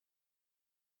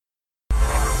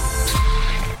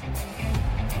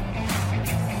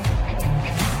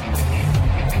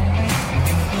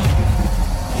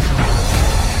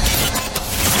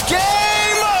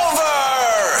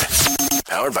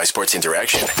Powered by Sports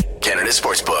Interaction, Canada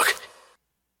Sportsbook.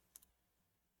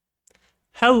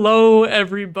 Hello,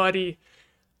 everybody.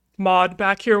 Maud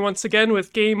back here once again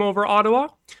with Game Over Ottawa.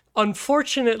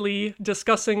 Unfortunately,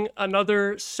 discussing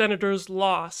another Senators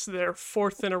loss, their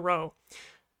fourth in a row.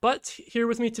 But here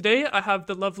with me today, I have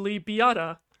the lovely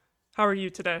Beata. How are you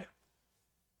today?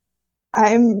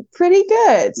 I'm pretty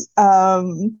good.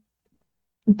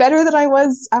 Better than I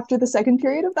was after the second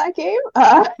period of that game.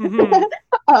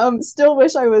 Mm-hmm. Still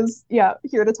wish I was,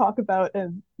 here to talk about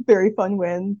a very fun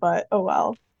win, but oh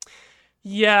well.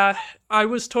 Yeah, I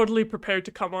was totally prepared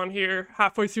to come on here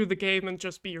halfway through the game and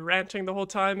just be ranting the whole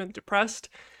time and depressed.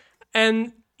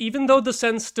 And even though the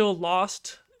Sens still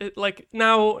lost,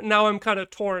 now I'm kind of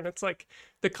torn. It's like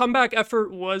the comeback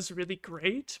effort was really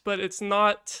great, but it's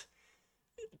not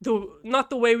the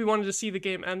way we wanted to see the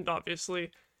game end,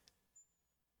 obviously.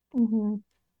 hmm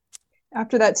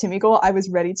After that Timmy goal, I was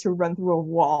ready to run through a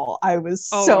wall. I was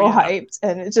Oh so yeah. hyped,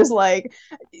 and it's just like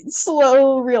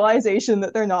slow realization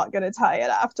that they're not going to tie it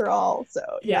after all. So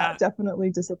yeah, Yeah. definitely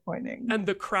disappointing. And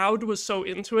the crowd was so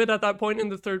into it at that point in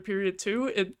the third period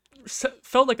too. It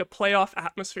felt like a playoff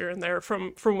atmosphere in there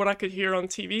from what I could hear on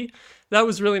TV. That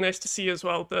was really nice to see as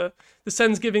well. The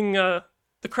Sens giving the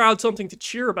crowd something to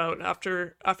cheer about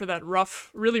after that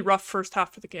really rough first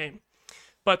half of the game.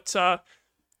 But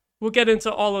we'll get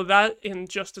into all of that in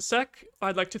just a sec.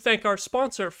 I'd like to thank our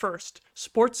sponsor first,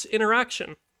 Sports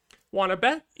Interaction. Want to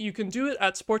bet? You can do it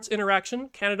at Sports Interaction,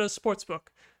 Canada's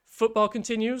sportsbook. Football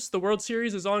continues, the World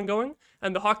Series is ongoing,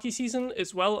 and the hockey season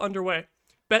is well underway.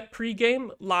 Bet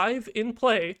pre-game, live, in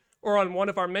play, or on one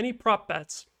of our many prop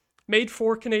bets. Made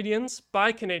for Canadians,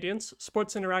 by Canadians,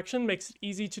 Sports Interaction makes it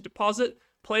easy to deposit,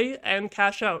 play, and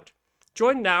cash out.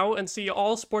 Join now and see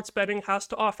all sports betting has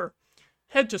to offer.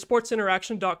 Head to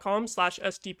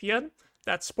sportsinteraction.com/SDPN.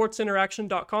 That's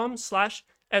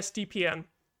sportsinteraction.com/SDPN.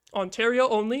 Ontario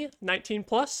only, 19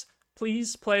 plus.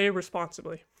 Please play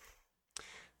responsibly.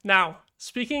 Now,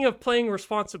 speaking of playing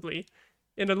responsibly,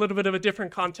 in a little bit of a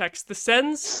different context, the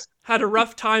Sens had a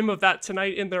rough time of that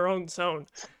tonight in their own zone.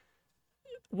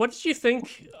 What did you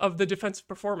think of the defensive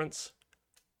performance?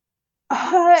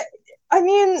 I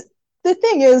mean, the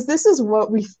thing is, this is what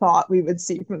we thought we would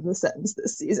see from the Sens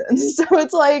this season. So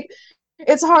it's like,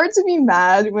 it's hard to be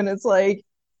mad when it's like,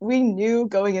 we knew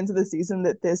going into the season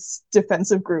that this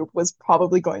defensive group was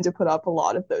probably going to put up a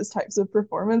lot of those types of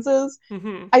performances.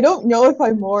 Mm-hmm. I don't know if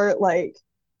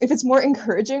if it's more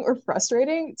encouraging or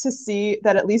frustrating to see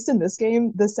that at least in this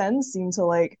game, the Sens seem to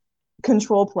like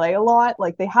control play a lot.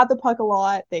 Like they had the puck a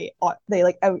lot. They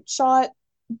like outshot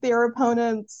their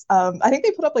opponents. I think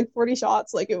they put up like 40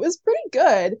 shots. Like it was pretty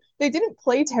good. They didn't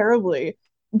play terribly,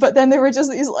 but then there were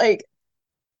just these like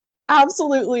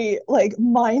absolutely like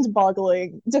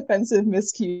mind-boggling defensive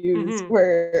miscues Mm-hmm.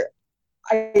 where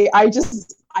I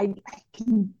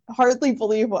can hardly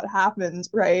believe what happened,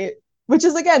 right? Which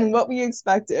is again what we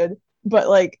expected, but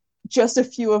like just a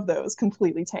few of those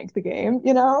completely tanked the game,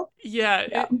 you know? Yeah,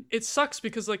 Yeah. it sucks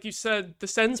because, like you said, the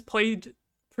Sens played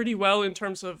pretty well in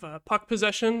terms of puck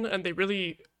possession, and they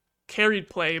really carried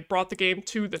play, brought the game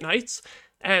to the Knights,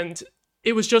 and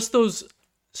it was just those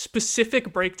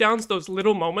specific breakdowns, those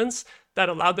little moments that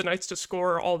allowed the Knights to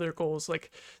score all their goals.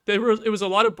 Like it was a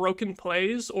lot of broken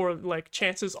plays or like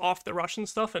chances off the rush and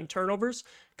stuff and turnovers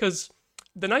because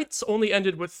the Knights only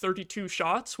ended with 32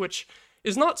 shots, which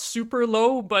is not super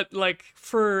low, but like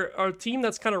for a team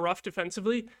that's kind of rough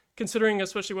defensively, considering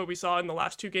especially what we saw in the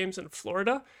last two games in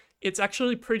Florida, it's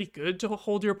actually pretty good to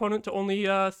hold your opponent to only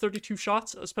 32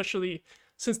 shots, especially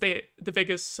since the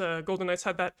Vegas Golden Knights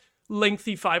had that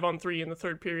lengthy 5-on-3 in the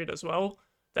third period as well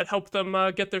that helped them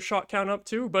get their shot count up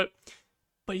too. But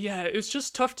yeah, it's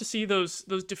just tough to see those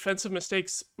defensive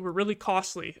mistakes were really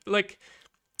costly. Like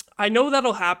I know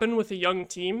that'll happen with a young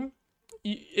team.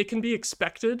 It can be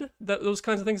expected that those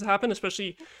kinds of things happen,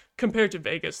 especially compared to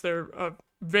Vegas. They're a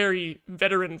very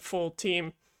veteran full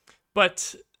team,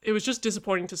 but it was just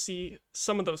disappointing to see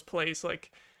some of those plays.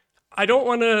 Like I don't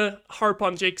want to harp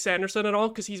on Jake Sanderson at all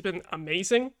because he's been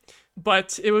amazing,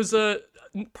 but it was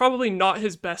probably not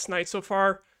his best night so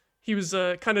far. He was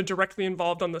kind of directly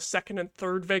involved on the second and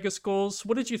third Vegas goals.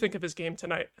 What did you think of his game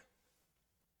tonight?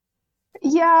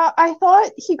 Yeah, I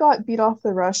thought he got beat off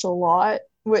the rush a lot,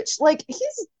 which like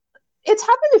it's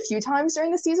happened a few times during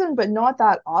the season, but not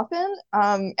that often.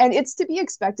 And it's to be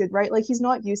expected, right? Like he's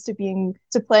not used to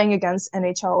playing against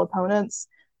NHL opponents.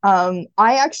 I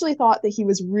actually thought that he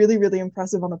was really, really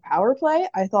impressive on the power play.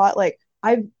 I thought like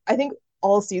I think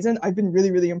all season I've been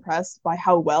really, really impressed by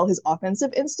how well his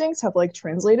offensive instincts have like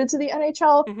translated to the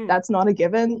NHL. Mm-hmm. That's not a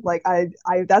given. Like I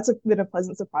that's been a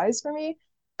pleasant surprise for me.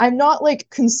 I'm not like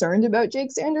concerned about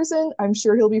Jake Sanderson. I'm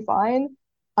sure he'll be fine.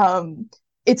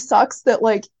 It sucks that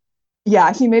like,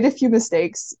 yeah, he made a few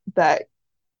mistakes that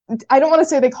I don't want to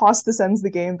say they cost the Sens the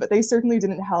game, but they certainly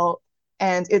didn't help.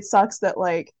 And it sucks that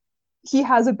like he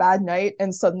has a bad night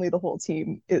and suddenly the whole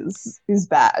team is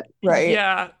bad, right?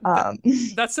 Yeah, Um,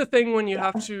 that's the thing when you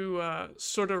yeah. have to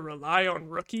sort of rely on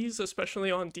rookies, especially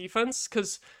on defense,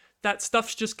 because that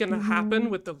stuff's just going to happen Mhm.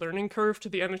 with the learning curve to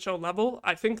the NHL level.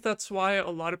 I think that's why a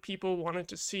lot of people wanted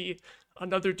to see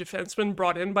another defenseman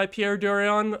brought in by Pierre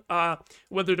Dorion,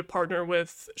 whether to partner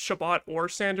with Shabbat or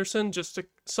Sanderson, just to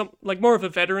some like more of a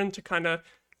veteran to kind of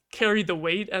carry the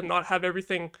weight and not have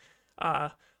everything uh,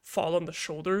 fall on the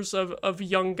shoulders of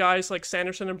young guys like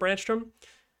Sanderson and Brandstrom.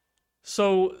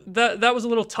 So that was a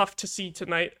little tough to see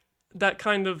tonight. That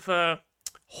kind of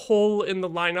hole in the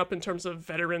lineup in terms of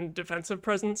veteran defensive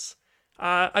presence.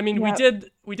 I mean, we Yeah.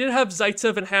 did have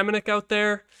Zaitsev and Hamonic out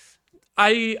there.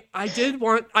 I did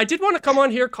want to come on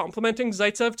here complimenting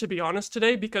Zaitsev, to be honest,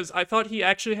 today, because I thought he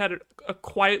actually had a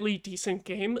quietly decent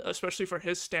game, especially for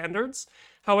his standards.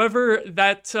 However,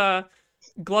 that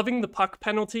gloving the puck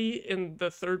penalty in the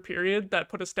third period that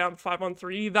put us down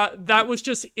 5-on-3, that was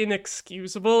just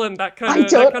inexcusable, and that kind I of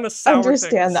that don't kind of soured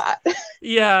understand things. that.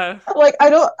 Yeah. Like I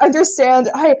don't understand.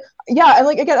 Yeah, and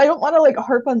like again, I don't want to like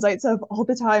harp on Zaitsev all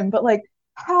the time, but like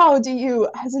how do you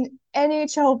as an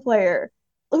NHL player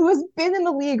who has been in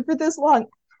the league for this long,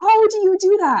 how do you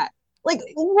do that? Like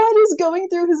what is going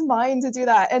through his mind to do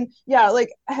that? And yeah,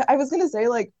 like I was gonna say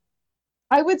like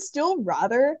I would still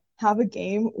rather have a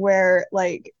game where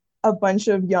like a bunch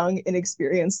of young,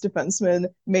 inexperienced defensemen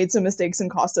made some mistakes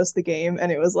and cost us the game,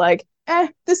 and it was like,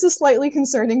 this is slightly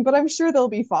concerning, but I'm sure they'll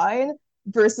be fine.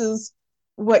 Versus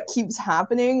what keeps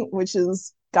happening, which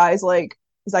is guys like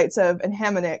Zaitsev and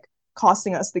Hamonic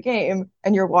costing us the game,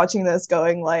 and you're watching this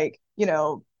going like,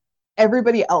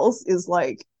 everybody else is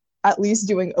like at least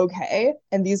doing okay,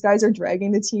 and these guys are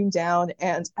dragging the team down,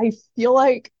 and I feel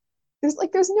like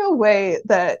there's no way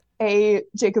that A,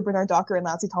 Jacob Bernard Docker and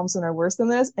Lassie Thompson are worse than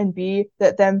this, and B,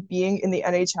 that them being in the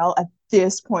NHL at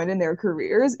this point in their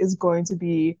careers is going to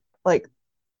be like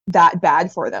that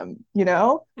bad for them, you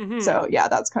know? Mm-hmm. So yeah,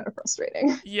 that's kind of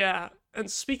frustrating. Yeah. And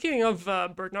speaking of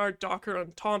Bernard Docker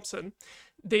and Thompson,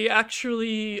 they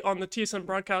actually, on the TSN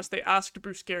broadcast, they asked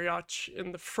Bruce Garrioch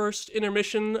in the first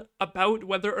intermission about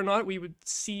whether or not we would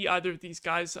see either of these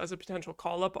guys as a potential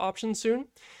call-up option soon.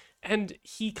 And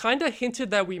he kind of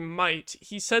hinted that we might.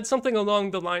 He said something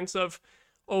along the lines of,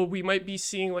 oh, we might be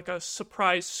seeing like a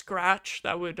surprise scratch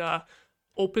that would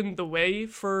open the way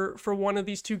for one of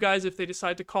these two guys if they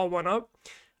decide to call one up.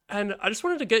 And I just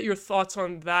wanted to get your thoughts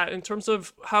on that in terms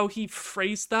of how he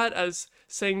phrased that as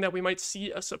saying that we might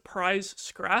see a surprise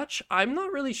scratch. I'm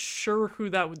not really sure who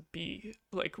that would be.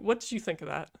 Like, what did you think of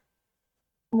that?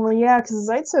 Well, yeah, because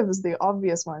Zaitsev is the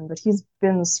obvious one, but he's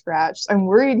been scratched. I'm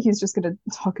worried he's just going to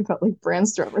talk about like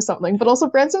Brandstrom or something. But also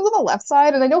Brandstrom's on the left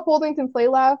side, and I know Holding can play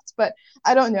left, but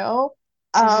I don't know.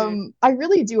 Mm-hmm. I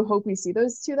really do hope we see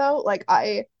those two though. Like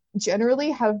I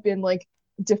generally have been like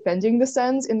defending the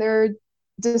Sens in their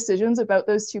decisions about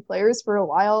those two players for a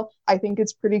while. I think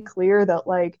it's pretty clear that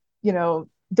like,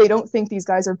 they don't think these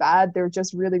guys are bad. They're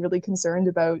just really, really concerned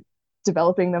about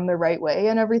developing them the right way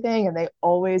and everything. And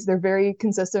they're very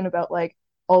consistent about like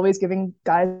always giving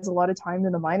guys a lot of time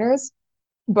in the minors.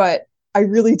 But I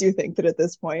really do think that at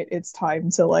this point it's time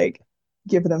to like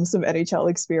give them some NHL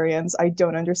experience. I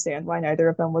don't understand why neither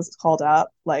of them was called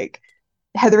up. Like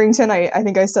Hetherington, I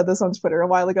think I said this on Twitter a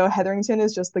while ago. Hetherington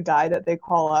is just the guy that they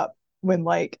call up when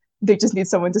like they just need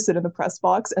someone to sit in the press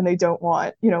box and they don't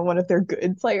want, one of their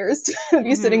good players to be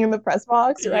Mm-hmm. sitting in the press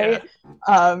box, Yeah.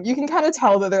 right? You can kind of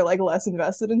tell that they're like less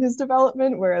invested in his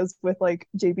development, whereas with like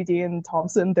JBD and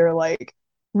Thompson, they're like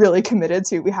really committed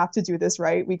to we have to do this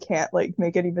right. We can't like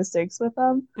make any mistakes with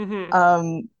them.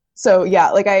 Mm-hmm. So yeah,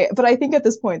 but I think at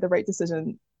this point the right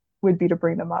decision would be to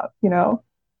bring them up.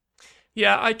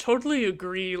 Yeah, I totally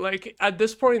agree. Like at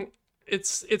this point,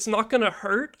 it's not gonna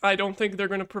hurt. I don't think they're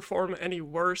gonna perform any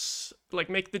worse, like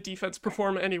make the defense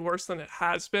perform any worse than it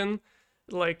has been.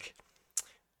 Like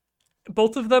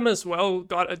both of them as well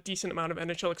got a decent amount of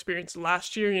NHL experience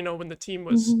last year, when the team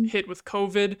was Mm-hmm. hit with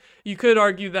COVID. You could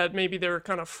argue that maybe they were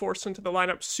kind of forced into the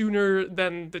lineup sooner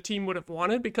than the team would have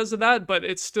wanted because of that, but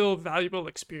it's still valuable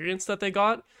experience that they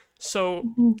got. So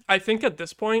Mm-hmm. I think at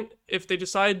this point, if they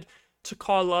decide to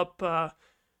call up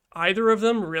either of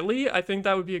them, really, I think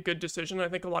that would be a good decision. I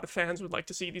think a lot of fans would like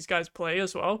to see these guys play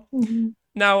as well. Mm-hmm.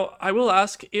 Now, I will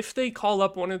ask, if they call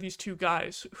up one of these two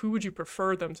guys, who would you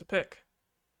prefer them to pick?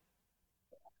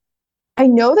 I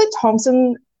know that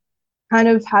Thompson kind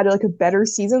of had like a better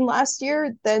season last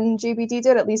year than JBD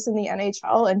did, at least in the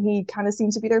NHL, and he kind of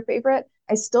seemed to be their favorite.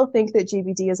 I still think that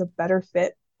JBD is a better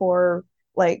fit for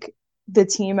like the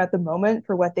team at the moment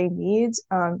for what they need.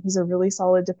 He's a really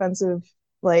solid defensive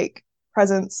like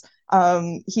presence.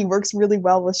 He works really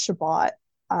well with Shabbat.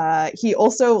 He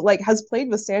also like has played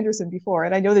with Sanderson before,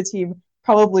 and I know the team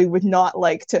probably would not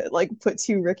like to like put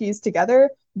two rookies together,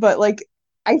 but like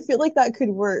I feel like that could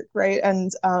work, right?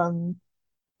 And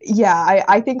yeah,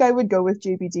 I think I would go with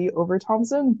JBD over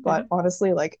Thompson, but Mm-hmm.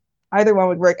 honestly, like either one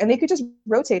would work, and they could just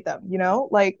rotate them,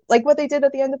 like what they did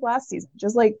at the end of last season.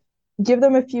 Just like give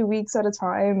them a few weeks at a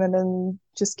time, and then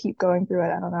just keep going through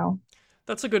it. I don't know.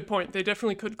 That's a good point. They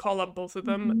definitely could call up both of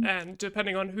them, Mm-hmm. and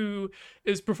depending on who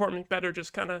is performing better,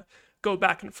 just kind of go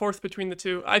back and forth between the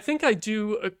two. I think I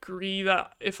do agree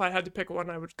that if I had to pick one,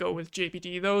 I would go with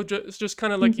JBD, though. Just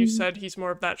kind of like you Mm-hmm. said, he's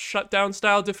more of that shutdown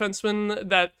style defenseman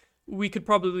that we could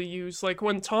probably use. Like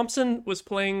when Thompson was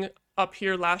playing up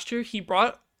here last year, he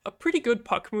brought a pretty good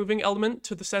puck moving element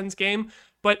to the Sens game,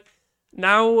 but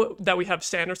now that we have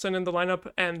Sanderson in the lineup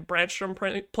and Brandstrom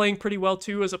playing pretty well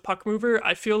too as a puck mover,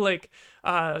 I feel like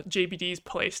JBD's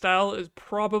play style is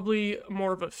probably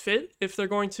more of a fit if they're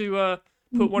going to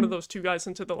put one of Mm-hmm. those two guys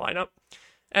into the lineup.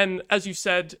 And as you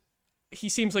said, he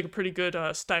seems like a pretty good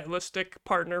stylistic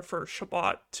partner for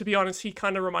Shabbat. To be honest, he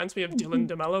kind of reminds me of Dylan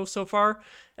DeMello so far.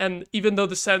 And even though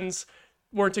the Sens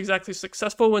weren't exactly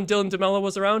successful when Dylan DeMello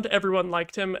was around, everyone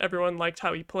liked him. Everyone liked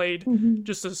how he played. Mm-hmm.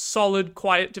 Just a solid,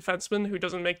 quiet defenseman who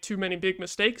doesn't make too many big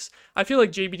mistakes. I feel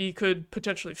like JBD could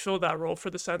potentially fill that role for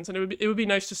the Sens, and it would be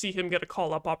nice to see him get a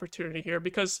call up opportunity here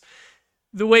because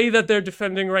the way that they're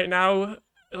defending right now,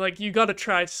 like you got to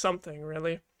try something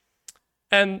really.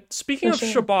 And speaking For of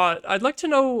sure. Shabbat, I'd like to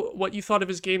know what you thought of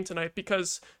his game tonight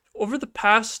because over the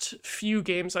past few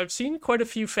games, I've seen quite a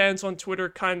few fans on Twitter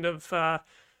kind of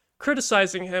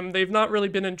criticizing him. They've not really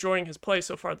been enjoying his play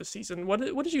so far this season. What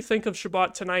did you think of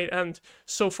Shabbat tonight and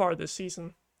so far this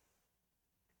season?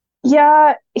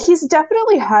 Yeah, he's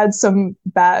definitely had some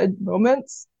bad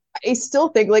moments. I still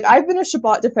think like I've been a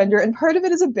Shabbat defender, and part of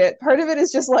it is a bit, part of it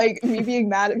is just like me being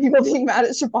mad at people being mad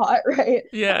at Shabbat, right?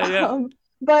 Yeah, yeah.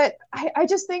 But I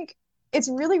just think it's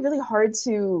really, really hard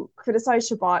to criticize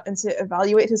Shabbat and to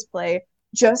evaluate his play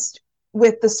just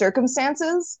with the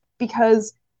circumstances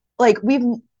because like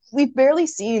we've barely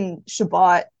seen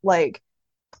Shabbat like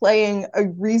playing a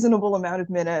reasonable amount of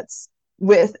minutes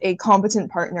with a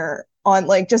competent partner on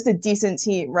like just a decent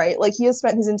team, right? Like he has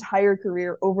spent his entire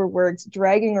career overworked,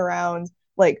 dragging around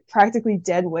like practically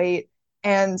dead weight,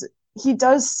 and he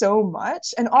does so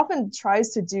much and often tries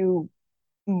to do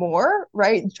more,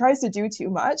 right? He tries to do too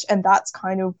much, and that's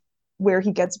kind of where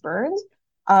he gets burned.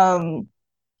 Um,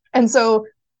 and so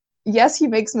yes, he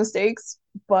makes mistakes,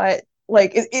 but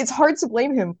like it's hard to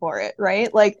blame him for it,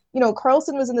 right? Like,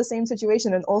 Carlson was in the same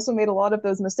situation and also made a lot of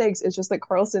those mistakes. It's just that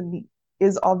Carlson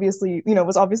is obviously,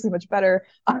 was obviously much better,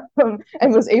 and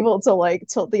was able to like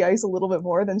tilt the ice a little bit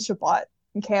more than Shabbat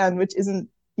can, which isn't,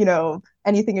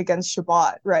 anything against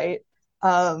Shabbat, right?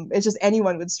 It's just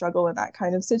anyone would struggle in that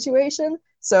kind of situation.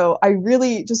 So I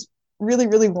really just really,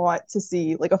 really want to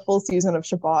see like a full season of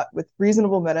Shabbat with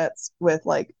reasonable minutes with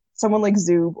like someone like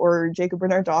Zub or Jacob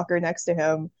Bernard Docker next to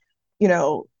him, you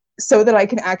know, so that I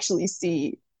can actually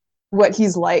see what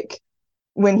he's like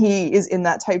when he is in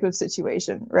that type of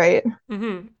situation, right?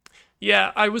 Mm-hmm.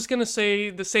 Yeah, I was gonna say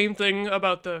the same thing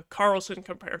about the Carlson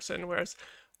comparison, whereas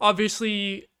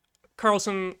obviously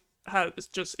Carlson has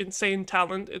just insane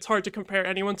talent. It's hard to compare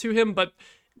anyone to him, but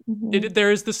Mm-hmm.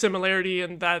 there is the similarity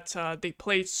in that they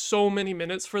play so many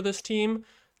minutes for this team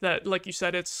that, like you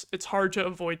said, it's hard to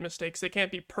avoid mistakes. They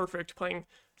can't be perfect playing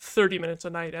 30 minutes a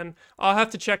night. And I'll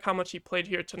have to check how much he played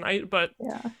here tonight, but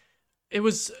Yeah. it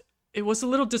was it was a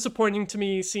little disappointing to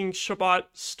me seeing Shabbat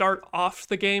start off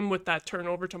the game with that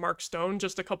turnover to Mark Stone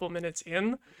just a couple minutes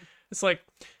in. It's like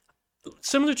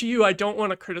similar to you, I don't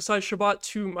want to criticize Shabbat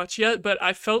too much yet, but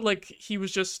I felt like he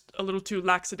was just a little too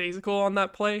lackadaisical on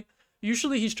that play.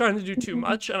 Usually he's trying to do too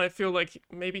much, and I feel like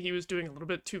maybe he was doing a little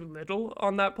bit too little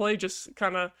on that play, just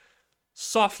kind of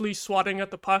softly swatting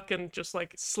at the puck and just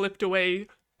like slipped away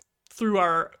through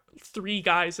our three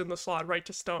guys in the slot right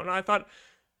to Stone. I thought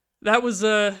that was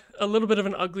a little bit of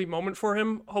an ugly moment for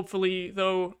him. Hopefully,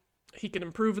 though, he can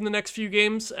improve in the next few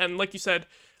games. And like you said,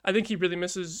 I think he really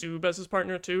misses Zub as his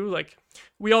partner too. Like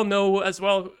we all know as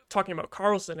well, talking about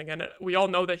Carlson again, we all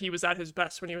know that he was at his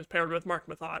best when he was paired with Mark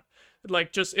Mathot.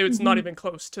 Like just it's not Mm-hmm. even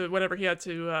close to whenever he had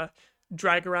to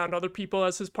drag around other people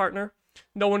as his partner.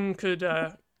 No one could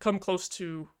come close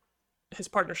to his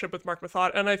partnership with Mark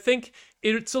Mathot. And I think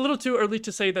it's a little too early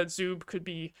to say that Zub could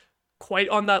be quite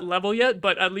on that level yet,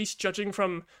 but at least judging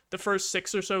from the first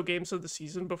 6 or so games of the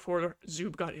season before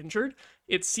Zub got injured,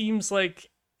 it seems like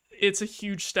it's a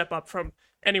huge step up from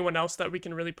anyone else that we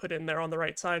can really put in there on the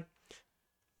right side.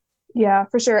 Yeah,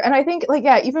 for sure. And I think like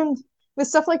yeah, even with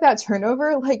stuff like that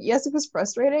turnover, like yes, it was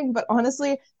frustrating, but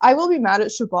honestly, I will be mad at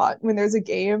Shabbat when there's a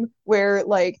game where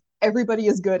like everybody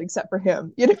is good except for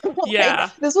him. You know, like Yeah.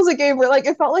 this was a game where like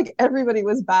it felt like everybody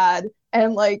was bad.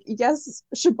 And like, yes,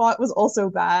 Shabbat was also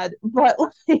bad, but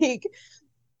like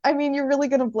I mean, you're really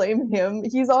gonna blame him.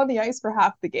 He's on the ice for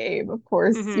half the game. Of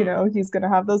course, you Hmm. know, he's gonna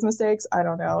have those mistakes. I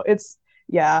don't know. It's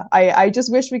yeah, I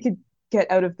just wish we could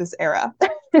get out of this era.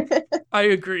 I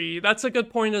agree. That's a good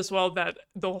point as well, that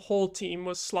the whole team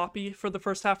was sloppy for the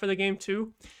first half of the game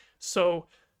too. So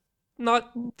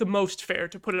not the most fair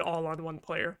to put it all on one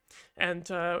player. And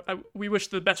we wish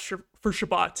the best for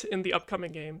Shabbat in the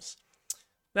upcoming games.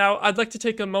 Now, I'd like to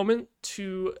take a moment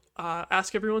to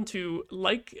ask everyone to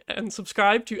like and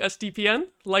subscribe to SDPN,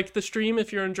 like the stream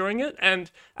if you're enjoying it,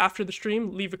 and after the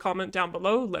stream, leave a comment down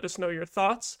below. Let us know your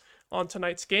thoughts on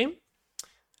tonight's game.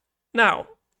 Now,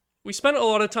 we spent a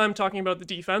lot of time talking about the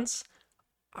defense.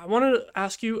 I want to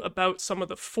ask you about some of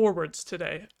the forwards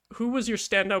today. Who was your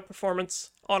standout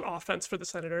performance on offense for the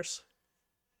Senators?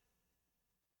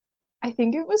 I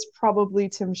think it was probably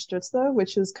Tim Stützle,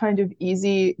 which is kind of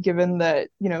easy given that,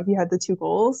 you know, he had the two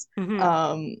goals,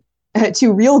 Mm-hmm.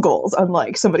 two real goals,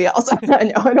 unlike somebody else. I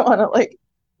know I don't want to like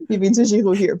be mean to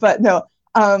Giroud here, but no,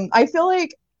 I feel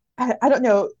like I don't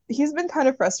know. He's been kind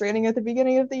of frustrating at the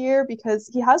beginning of the year because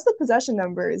he has the possession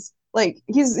numbers. Like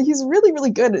he's really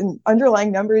really good in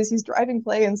underlying numbers. He's driving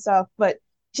play and stuff, but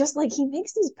just like he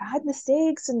makes these bad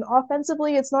mistakes and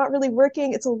offensively it's not really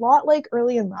working. It's a lot like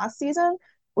early in last season,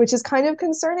 which is kind of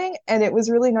concerning. And it was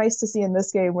really nice to see in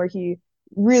this game where he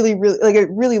really really like it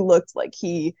really looked like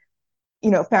he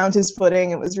found his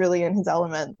footing and was really in his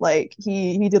element. Like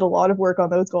he did a lot of work on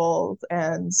those goals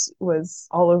and was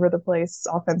all over the place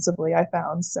offensively, I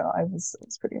found. So I was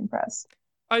pretty impressed.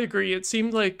 I agree. It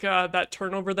seemed like that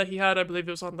turnover that he had, I believe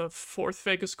it was on the fourth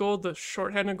Vegas goal, the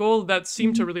shorthanded goal, that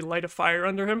seemed to Mm-hmm. really light a fire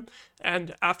under him.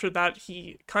 And after that,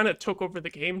 he kind of took over the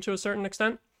game to a certain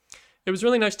extent. It was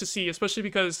really nice to see, especially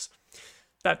because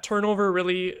that turnover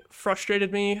really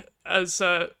frustrated me as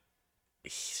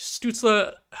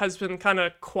Stutzla has been kind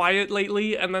of quiet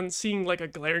lately, and then seeing like a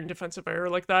glaring defensive error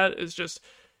like that is just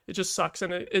it just sucks,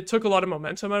 and it took a lot of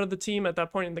momentum out of the team at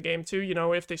that point in the game too. You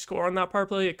know, if they score on that power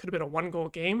play, it could have been a 1 goal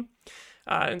game.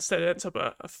 Instead, it ends up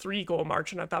a 3 goal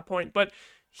margin at that point. But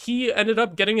he ended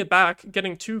up getting it back,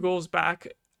 getting 2 goals back.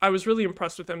 I was really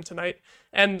impressed with him tonight,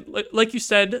 and like you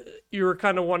said, you were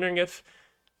kind of wondering if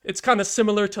it's kind of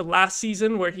similar to last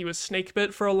season where he was snake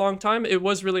bit for a long time. It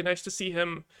was really nice to see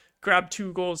him grab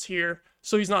 2 goals here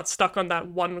so he's not stuck on that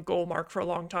 1 goal mark for a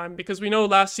long time, because we know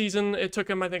last season it took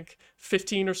him, I think,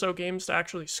 15 or so games to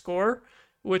actually score,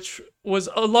 which was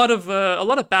a lot of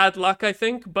bad luck, I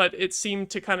think, but it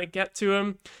seemed to kind of get to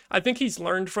him. I think he's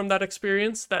learned from that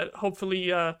experience that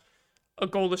hopefully a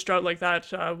goalless drought like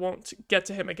that won't get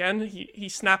to him again. He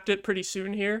snapped it pretty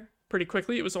soon here, pretty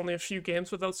quickly. It was only a few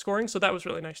games without scoring, so that was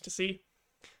really nice to see.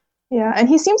 Yeah, and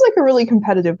he seems like a really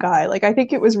competitive guy. Like I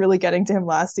think it was really getting to him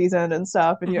last season and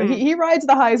stuff. And Hmm. he rides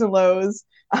the highs and lows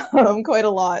quite a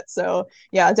lot. So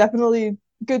yeah, definitely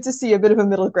good to see a bit of a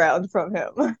middle ground from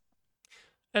him.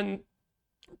 And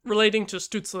relating to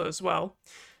Stutzla as well,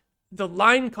 the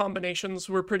line combinations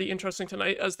were pretty interesting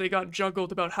tonight as they got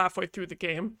juggled about halfway through the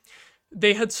game.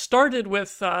 They had started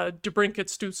with DeBrincat,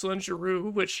 Stützle, and Giroux,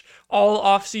 which all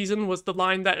offseason was the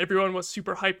line that everyone was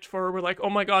super hyped for. We're like, oh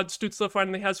my god, Stützle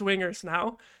finally has wingers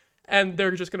now, and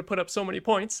they're just going to put up so many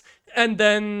points. And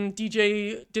then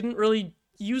DJ didn't really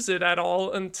use it at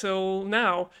all until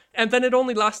now. And then it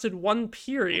only lasted 1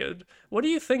 period. What do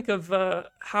you think of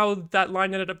how that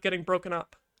line ended up getting broken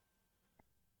up?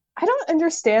 I don't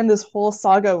understand this whole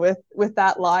saga with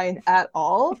that line at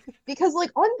all because like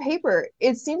on paper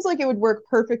it seems like it would work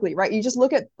perfectly, right? You just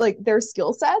look at like their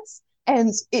skill sets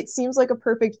and it seems like a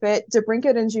perfect fit.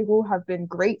 DeBrincat and Giroux have been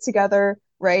great together,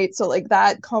 right? So like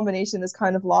that combination is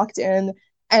kind of locked in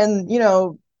and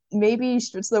maybe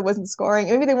Stützle wasn't scoring.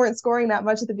 Maybe they weren't scoring that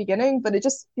much at the beginning, but it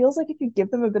just feels like if you give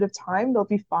them a bit of time, they'll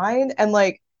be fine. And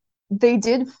like they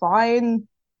did fine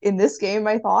in this game,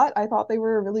 I thought. I thought they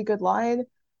were a really good line.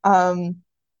 Um,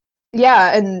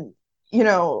 yeah, and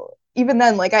even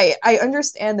then, like I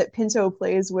understand that Pinto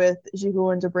plays with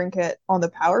Giroux and DeBrincat on the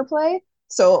power play,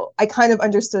 so I kind of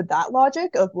understood that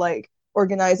logic of like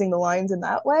organizing the lines in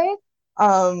that way.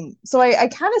 So I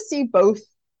kind of see both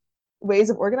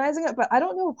ways of organizing it, but I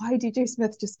don't know why DJ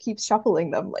Smith just keeps shuffling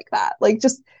them like that. Like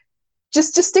just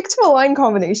just stick to a line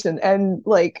combination and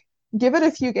like give it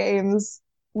a few games,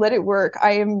 let it work.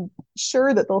 I am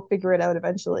sure that they'll figure it out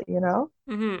eventually, you know?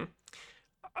 Hmm.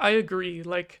 I agree.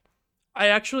 Like, I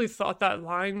actually thought that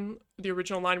line, the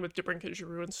original line with DeBrincat,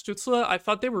 Giroux, and Stützle, I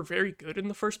thought they were very good in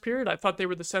the first period. I thought they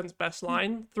were the Sens' best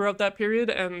line throughout that period,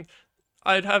 and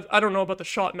I don't know about the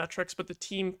shot metrics, but the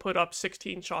team put up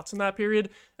 16 shots in that period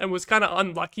and was kind of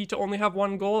unlucky to only have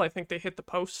one goal. I think they hit the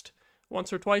post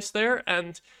once or twice there,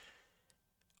 and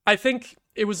I think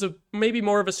it was maybe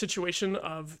more of a situation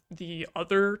of the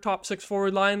other top six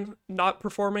forward line not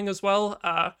performing as well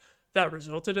that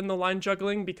resulted in the line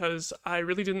juggling, because I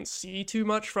really didn't see too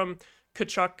much from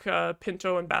Tkachuk,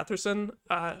 Pinto, and Batherson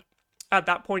at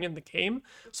that point in the game.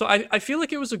 So I feel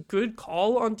like it was a good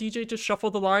call on DJ to shuffle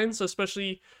the lines,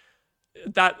 especially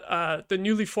that the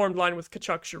newly formed line with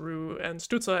Tkachuk, Giroux, and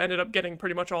Stützle ended up getting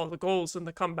pretty much all of the goals in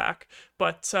the comeback.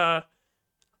 But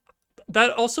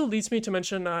that also leads me to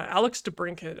mention Alex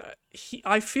DeBrincat.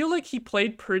 I feel like he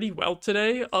played pretty well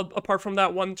today, apart from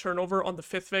that one turnover on the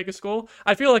fifth Vegas goal.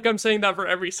 I feel like I'm saying that for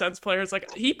every Sens player. It's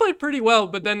like, he played pretty well,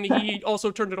 but then he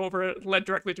also turned it over, it led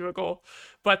directly to a goal.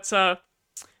 But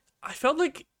I felt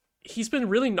like he's been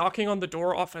really knocking on the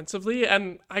door offensively,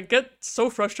 and I get so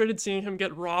frustrated seeing him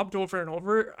get robbed over and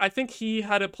over. I think he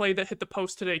had a play that hit the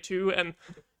post today too, and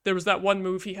there was that one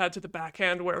move he had to the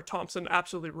backhand where Thompson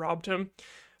absolutely robbed him.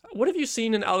 What have you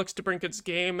seen in Alex DeBrincat's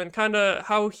game, and kind of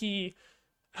how he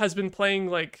has been playing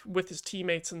like with his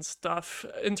teammates and stuff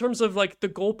in terms of like the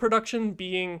goal production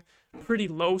being pretty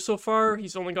low so far?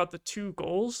 He's only got the 2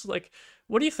 goals. Like,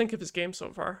 what do you think of his game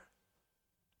so far?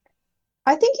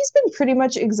 I think he's been pretty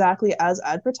much exactly as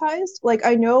advertised. Like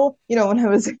I know, when I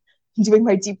was doing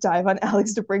my deep dive on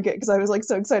Alex DeBrincat because I was like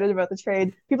so excited about the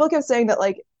trade, people kept saying that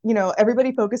like,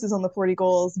 everybody focuses on the 40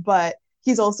 goals, but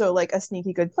he's also like a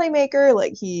sneaky good playmaker.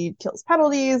 Like he kills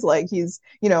penalties. Like he's,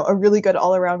 a really good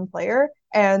all-around player.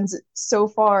 And so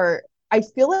far, I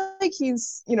feel like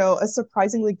he's, a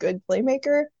surprisingly good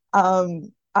playmaker.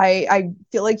 I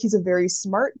feel like he's a very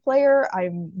smart player.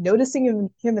 I'm noticing him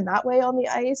in that way on the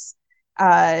ice.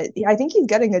 I think he's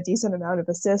getting a decent amount of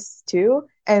assists too,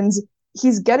 and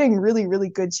he's getting really, really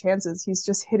good chances. He's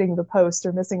just hitting the post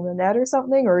or missing the net or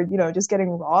something, or just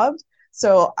getting robbed.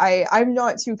 So I'm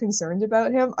not too concerned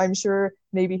about him. I'm sure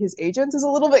maybe his agent is a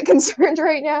little bit concerned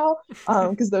right now,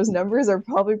 because those numbers are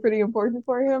probably pretty important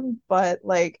for him. But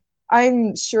like,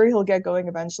 I'm sure he'll get going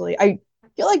eventually. I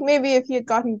feel like maybe if he had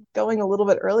gotten going a little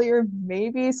bit earlier,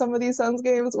 maybe some of these Suns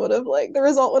games would have like the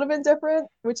result would have been different,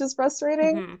 which is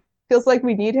frustrating. Mm-hmm. Feels like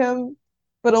we need him,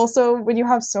 but also when you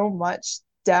have so much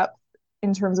depth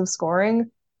in terms of scoring,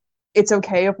 it's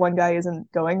okay if one guy isn't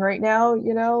going right now,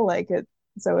 like it.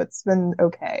 So it's been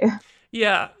okay.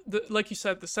 Yeah, like you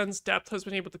said, the Sens' depth has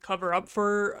been able to cover up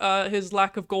for his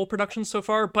lack of goal production so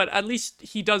far, but at least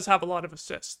he does have a lot of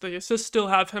assists. The assists still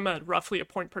have him at roughly a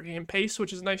point per game pace,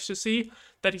 which is nice to see,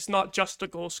 that he's not just a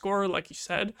goal scorer, like you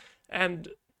said. And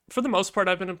for the most part,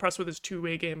 I've been impressed with his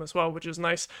two-way game as well, which is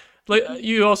nice. Like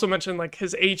you also mentioned, like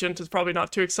his agent is probably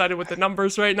not too excited with the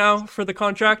numbers right now for the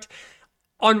contract.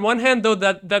 On one hand, though,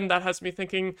 that has me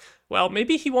thinking, well,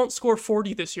 maybe he won't score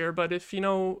 40 this year, but if,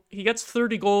 he gets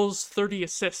 30 goals, 30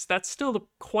 assists, that's still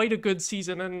quite a good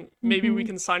season, and maybe we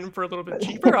can sign him for a little bit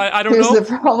cheaper. I don't know. Here's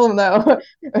the problem, though.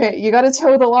 Okay, you got to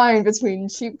toe the line between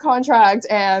cheap contract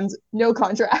and no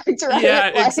contract, right? Yeah,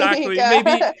 exactly.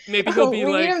 Maybe he'll be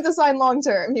we like... need him to sign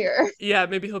long-term here. Yeah,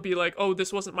 maybe he'll be like, oh,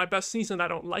 this wasn't my best season, I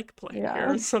don't like playing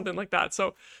here, or something like that.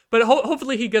 So, but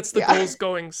hopefully he gets the goals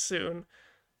going soon.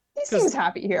 He seems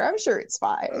happy here. I'm sure it's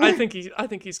fine. I think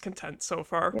he's content so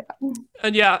far. Yeah.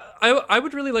 And yeah, I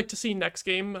would really like to see next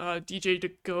game DJ to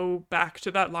go back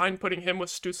to that line, putting him with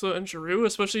Stützle and Giroux,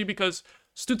 especially because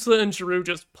Stützle and Giroux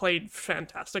just played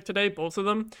fantastic today, both of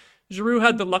them. Giroux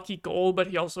had the lucky goal, but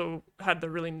he also had the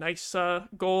really nice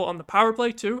goal on the power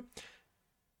play too.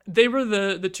 They were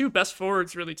the two best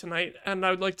forwards really tonight, and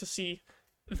I would like to see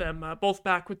them both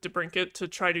back with DeBrincat to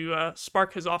try to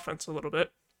spark his offense a little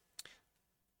bit.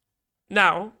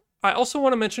 Now, I also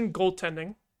want to mention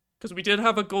goaltending, because we did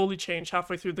have a goalie change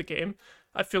halfway through the game.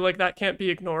 I feel like that can't be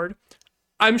ignored.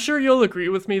 I'm sure you'll agree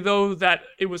with me, though, that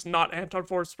it was not Anton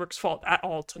Forsberg's fault at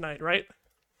all tonight, right?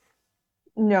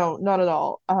 No, not at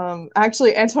all.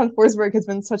 Actually, Anton Forsberg has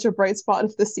been such a bright spot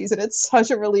of this season. It's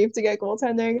such a relief to get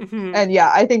goaltending. Mm-hmm. And yeah,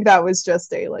 I think that was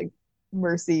just a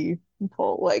mercy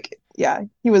pull.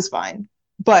 He was fine.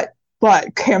 But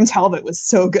Cam Talbot was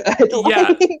so good.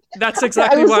 Yeah, that's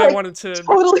exactly why I wanted to...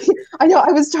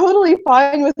 I was totally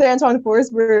fine with Anton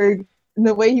Forsberg in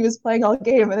the way he was playing all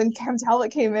game. And then Cam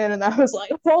Talbot came in, and I was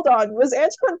like, hold on, was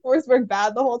Antoine Forsberg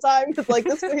bad the whole time? Because like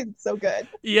this guy is so good.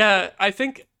 Yeah, I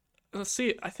think, let's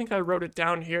see, I think I wrote it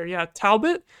down here. Yeah,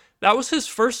 Talbot, that was his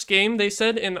first game, they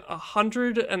said, in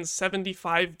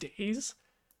 175 days,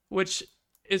 which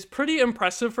is pretty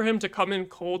impressive for him to come in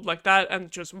cold like that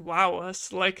and just wow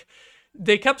us. Like,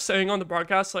 they kept saying on the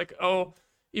broadcast, like, oh,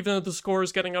 even though the score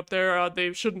is getting up there,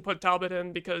 they shouldn't put Talbot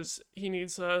in because he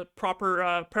needs a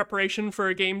proper preparation for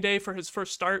a game day for his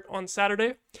first start on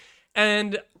Saturday.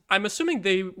 And I'm assuming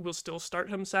they will still start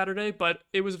him Saturday, but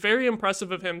it was very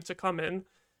impressive of him to come in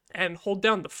and hold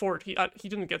down the fort. He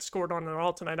didn't get scored on at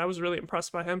all tonight. I was really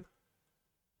impressed by him.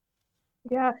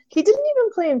 Yeah, he didn't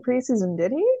even play in preseason,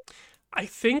 did he? I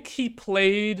think he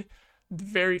played the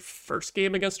very first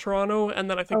game against Toronto, and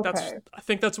then Okay, I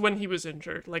think that's when he was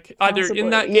injured, like either in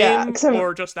possibly. that Yeah, game because I'm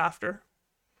or just after.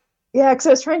 yeah, because I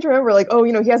was trying to remember, like, oh,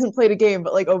 he hasn't played a game,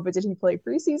 but like, oh, but did he play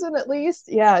preseason at least?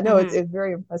 Yeah, no, it's Hmm. it's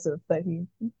very impressive that he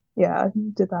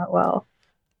did that well.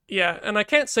 Yeah, and I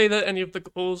can't say that any of the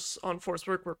goals on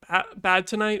Forsberg were bad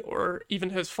tonight or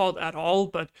even his fault at all,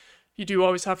 but you do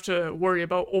always have to worry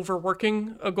about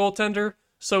overworking a goaltender.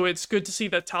 So it's good to see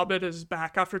that Talbot is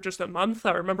back after just a month.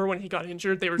 I remember when he got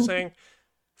injured, they were saying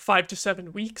 5 to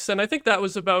 7 weeks, and I think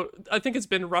it's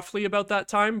been roughly about that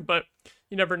time, but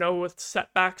you never know with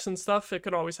setbacks and stuff. It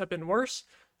could always have been worse.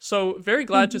 So very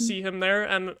glad to Mhm. see him there,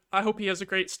 and I hope he has a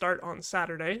great start on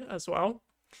Saturday as well.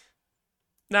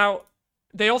 Now,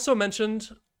 they also mentioned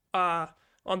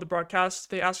on the broadcast,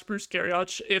 they asked Bruce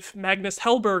Garrioch if Magnus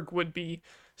Hellberg would be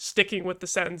sticking with the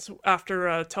Sens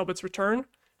after Talbot's return.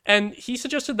 And he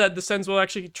suggested that the Sens will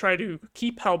actually try to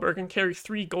keep Hellberg and carry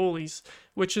three goalies,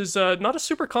 which is not a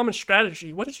super common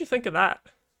strategy. What did you think of that?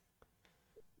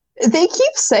 They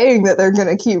keep saying that they're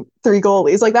gonna keep three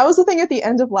goalies. Like that was the thing at the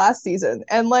end of last season,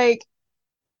 and like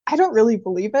I don't really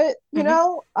believe it, you Hmm.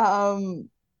 know?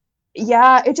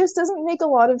 Yeah, it just doesn't make a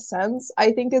lot of sense.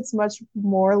 I think it's much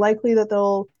more likely that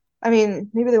I mean,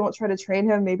 maybe they won't try to trade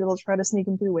him, maybe they'll try to sneak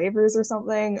him through waivers or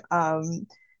something.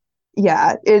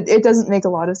 Yeah, it doesn't make a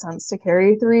lot of sense to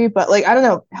carry three, but like I don't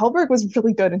know, Hellberg was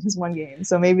really good in his one game,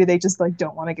 so maybe they just like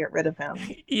don't want to get rid of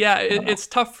him. Yeah, I don't know. it's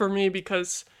tough for me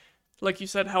because, like you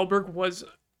said, Hellberg was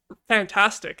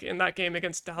fantastic in that game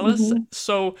against Dallas. Hmm.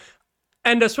 So,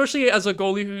 and especially as a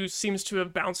goalie who seems to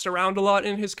have bounced around a lot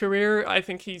in his career, I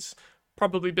think he's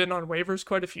probably been on waivers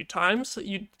quite a few times.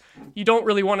 You don't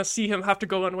really want to see him have to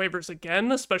go on waivers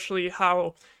again, especially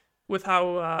how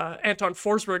Anton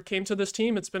Forsberg came to this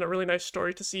team. It's been a really nice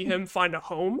story to see him find a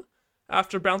home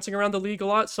after bouncing around the league a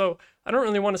lot. So I don't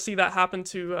really want to see that happen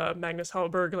to Magnus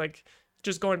Hellberg, like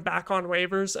just going back on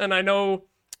waivers. And I know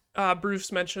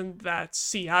Bruce mentioned that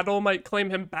Seattle might claim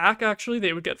him back. Actually,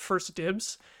 they would get first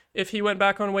dibs if he went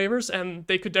back on waivers, and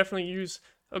they could definitely use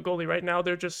a goalie right now.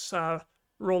 They're just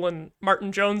rolling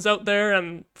Martin Jones out there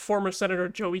and former Senator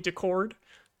Joey Decord.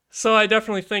 So I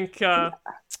definitely think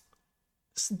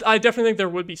there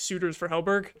would be suitors for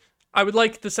Hellberg. I would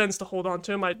like the Sens to hold on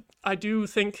to him. I do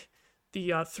think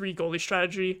the three goalie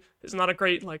strategy is not a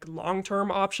great like long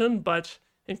term option, but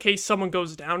in case someone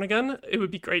goes down again, it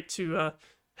would be great to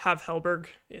have Hellberg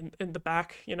in the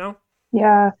back. You know.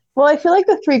 Yeah. Well, I feel like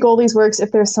the three goalies works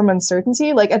if there's some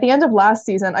uncertainty. Like at the end of last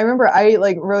season, I remember I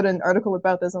like wrote an article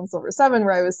about this on Silver Seven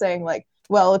where I was saying like,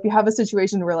 well, if you have a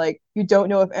situation where like you don't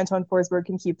know if Anton Forsberg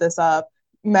can keep this up,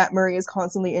 Matt Murray is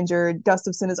constantly injured,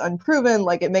 Gustafson is unproven,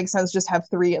 like it makes sense just have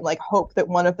three and like hope that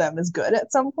one of them is good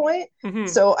at some point. Hmm.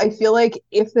 So I feel like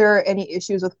if there are any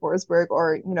issues with Forsberg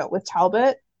or with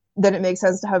Talbot, then it makes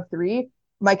sense to have three.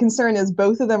 My concern is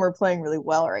both of them are playing really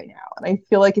well right now. And I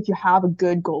feel like if you have a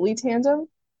good goalie tandem,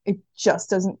 it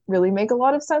just doesn't really make a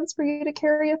lot of sense for you to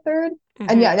carry a third.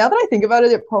 And Hmm. yeah, now that I think about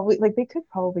it, it probably like they could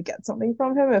probably get something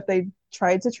from him if they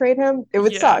tried to trade him. It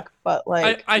would Yeah. suck, but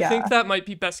I think yeah. that might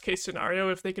be best case scenario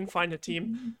if they can find a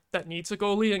team that needs a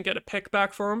goalie and get a pick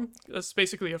back for him. That's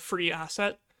basically a free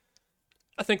asset.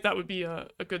 I think that would be a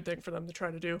good thing for them to try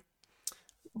to do.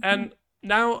 And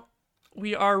now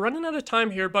we are running out of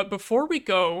time here, but before we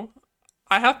go,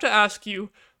 I have to ask you,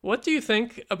 what do you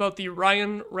think about the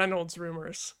Ryan Reynolds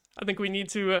rumors? I think we need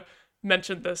to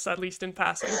mention this, at least in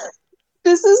passing.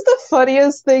 This is the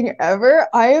funniest thing ever.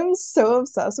 I am so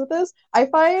obsessed with this. I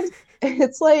find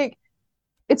it's like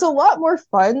it's a lot more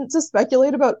fun to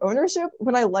speculate about ownership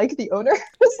when I like the owners.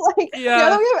 Like now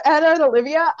that Yeah. we have Anna and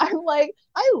Olivia, I'm like,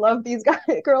 I love these guys,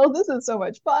 girls. This is so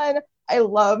much fun. I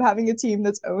love having a team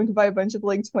that's owned by a bunch of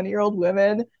like 20-year-old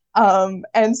women.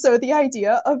 And so the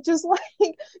idea of just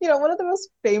like, one of the most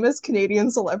famous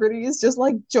Canadian celebrities just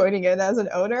like joining in as an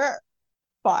owner,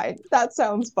 fine. That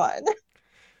sounds fun.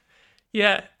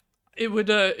 Yeah.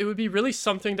 it would be really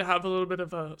something to have a little bit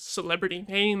of a celebrity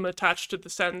name attached to the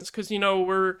Sens, because we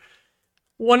are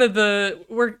one of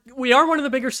the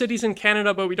bigger cities in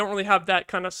Canada, but we don't really have that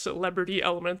kind of celebrity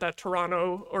element that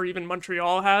Toronto or even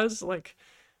Montreal has. Like,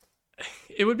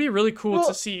 it would be really cool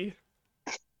to see.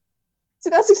 So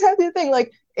that's exactly the thing.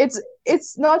 Like,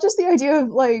 it's not just the idea of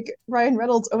like Ryan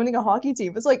Reynolds owning a hockey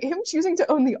team. It's like him choosing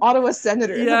to own the Ottawa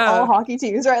Senators of all hockey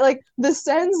teams, right? Like the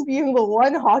Sens being the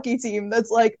one hockey team that's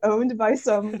like owned by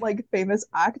some like famous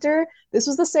actor. This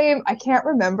was the same. I can't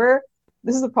remember.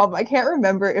 This is the problem. I can't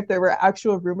remember if there were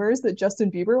actual rumors that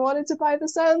Justin Bieber wanted to buy the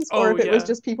Sens, or if it was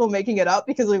just people making it up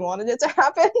because we wanted it to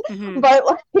happen. But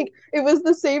like, it was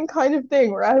the same kind of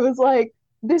thing where I was like,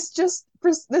 this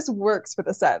works for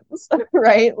the Sens,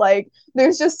 right? Like,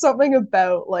 there's just something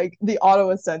about like the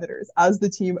Ottawa Senators as the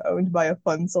team owned by a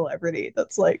fun celebrity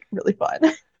that's like really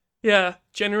fun. Yeah,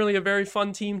 generally a very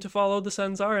fun team to follow, the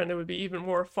Sens are, and it would be even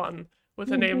more fun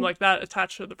with a name like that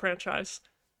attached to the franchise.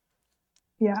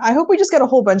 Yeah, I hope we just get a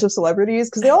whole bunch of celebrities,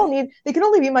 because they can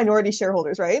only be minority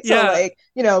shareholders, right? So like,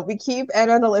 we keep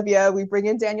Anna and Olivia, we bring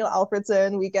in Daniel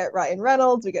Alfredson, we get Ryan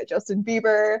Reynolds, we get Justin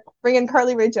Bieber, bring in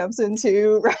Carly Rae Jepsen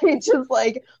too, right? Just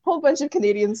like a whole bunch of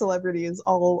Canadian celebrities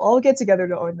all get together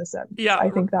to own the Sens. Yeah, I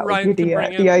think that would be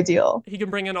the ideal. He can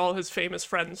bring in all his famous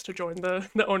friends to join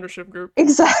the ownership group.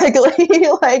 Exactly.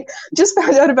 Like, just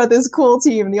found out about this cool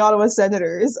team, the Ottawa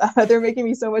Senators. They're making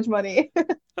me so much money.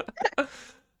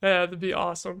 Yeah, that'd be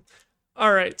awesome.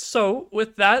 All right, so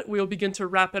with that, we'll begin to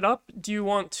wrap it up. Do you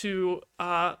want to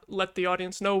let the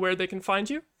audience know where they can find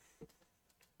you?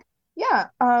 Yeah,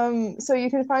 so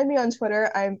you can find me on Twitter.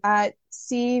 I'm at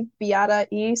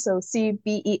CBeataE, so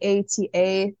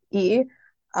CBeataE.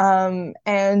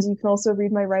 And you can also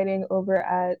read my writing over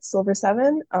at Silver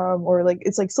Seven, or like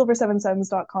it's like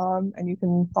silver7sens.com, and you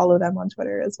can follow them on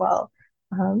Twitter as well.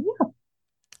 Yeah.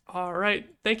 All right.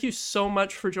 Thank you so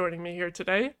much for joining me here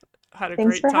today. Had a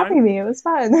Thanks great time. Thanks for having me. It was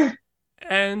fun.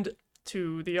 And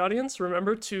to the audience,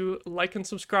 remember to like and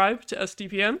subscribe to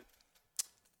SDPN.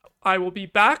 I will be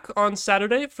back on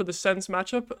Saturday for the Sens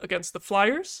matchup against the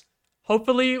Flyers.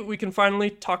 Hopefully, we can finally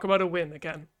talk about a win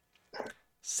again.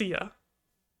 See ya.